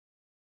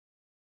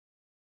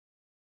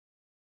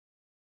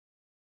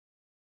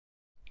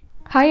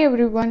Hi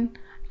everyone,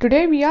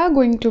 today we are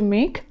going to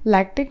make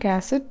lactic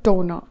acid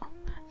toner.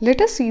 Let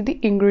us see the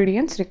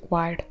ingredients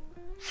required.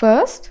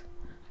 First,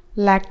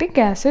 lactic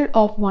acid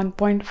of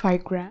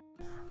 1.5 gram.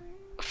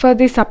 For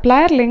the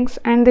supplier links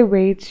and the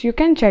weights, you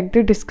can check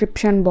the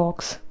description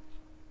box.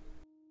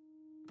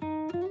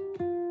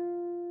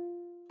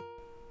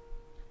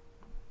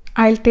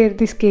 I'll take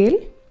the scale.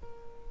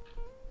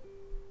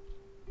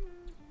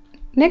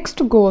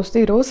 Next goes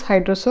the rose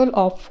hydrosol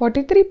of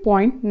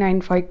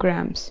 43.95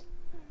 grams.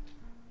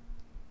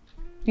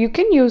 You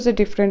can use a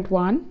different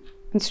one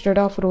instead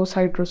of rose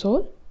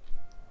hydrosol.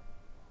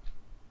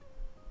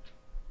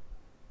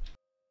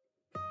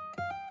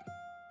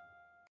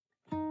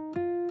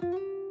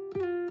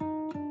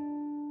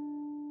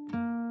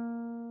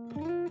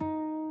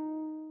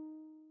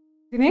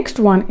 The next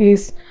one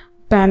is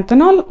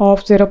Panthenol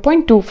of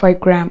 0.25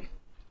 gram.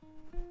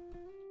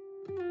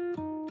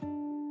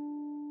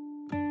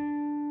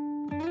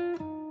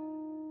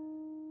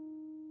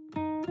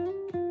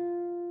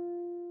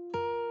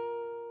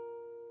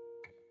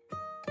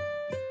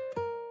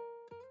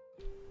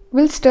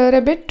 We'll stir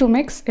a bit to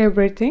mix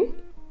everything.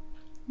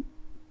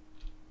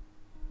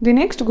 The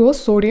next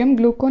goes sodium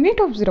gluconate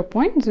of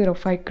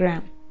 0.05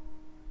 gram.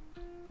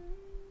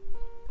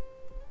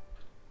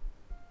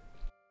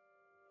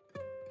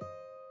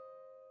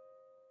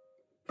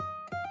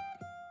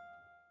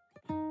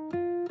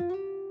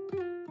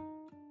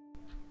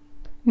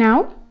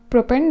 Now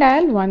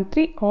Propanediol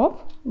 1,3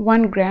 of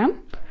 1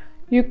 gram.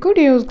 You could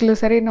use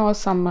glycerin or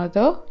some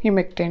other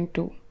humectant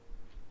too.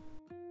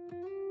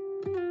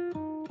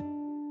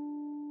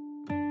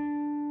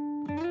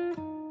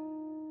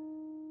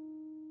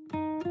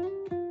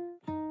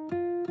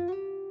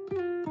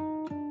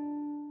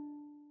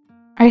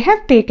 I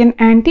have taken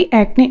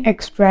anti-acne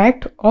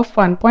extract of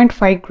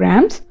 1.5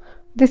 grams.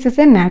 This is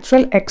a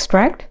natural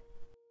extract.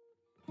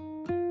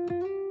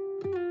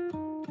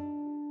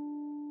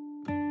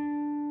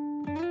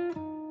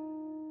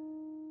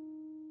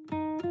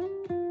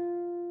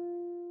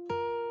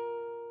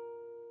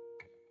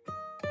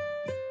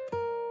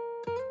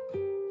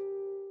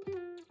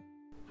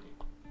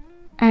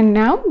 And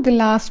now the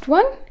last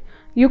one,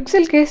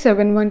 Euxyl K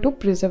 712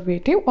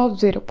 preservative of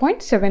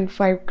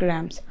 0.75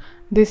 grams.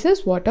 This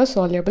is water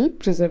soluble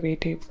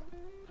preservative.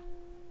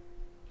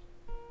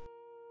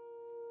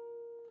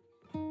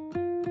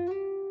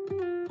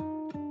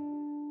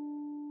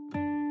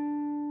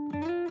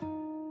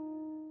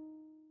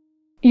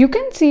 You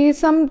can see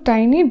some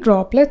tiny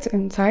droplets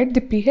inside.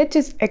 The pH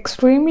is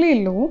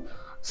extremely low,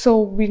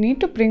 so we need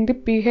to bring the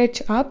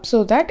pH up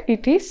so that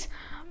it is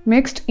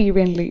mixed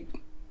evenly.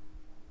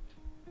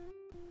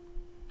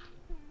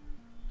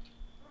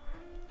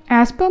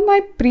 As per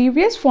my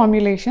previous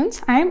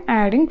formulations, I am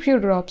adding few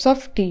drops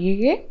of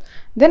TEA.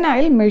 Then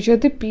I will measure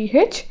the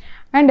pH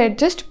and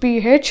adjust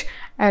pH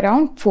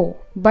around 4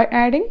 by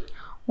adding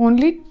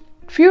only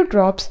few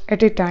drops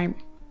at a time.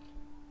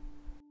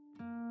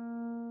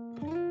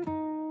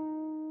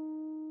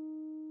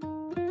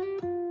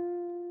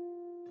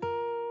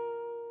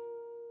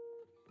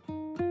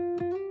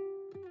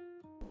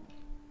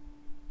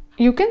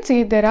 You can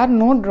see there are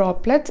no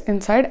droplets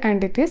inside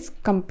and it is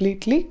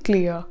completely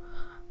clear.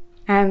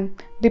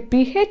 And the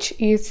pH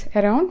is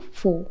around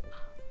 4.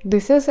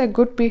 This is a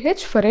good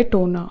pH for a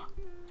toner.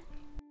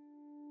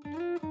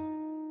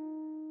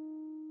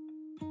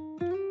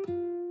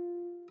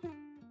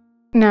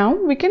 Now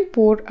we can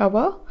pour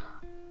our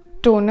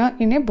toner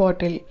in a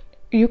bottle.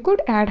 You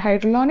could add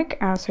hyaluronic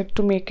acid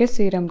to make a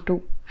serum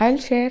too. I'll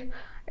share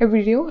a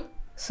video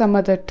some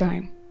other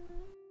time.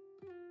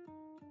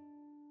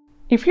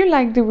 If you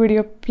like the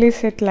video, please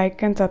hit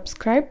like and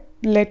subscribe.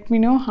 Let me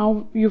know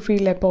how you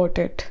feel about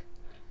it.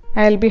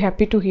 I'll be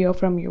happy to hear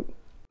from you.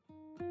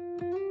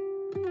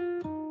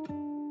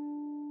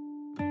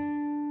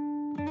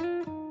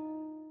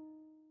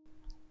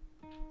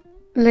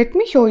 Let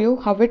me show you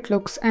how it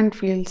looks and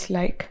feels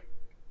like.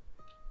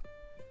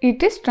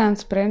 It is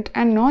transparent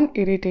and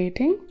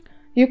non-irritating.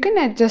 You can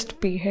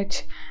adjust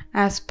pH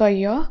as per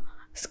your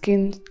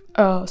skin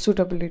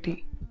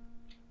suitability.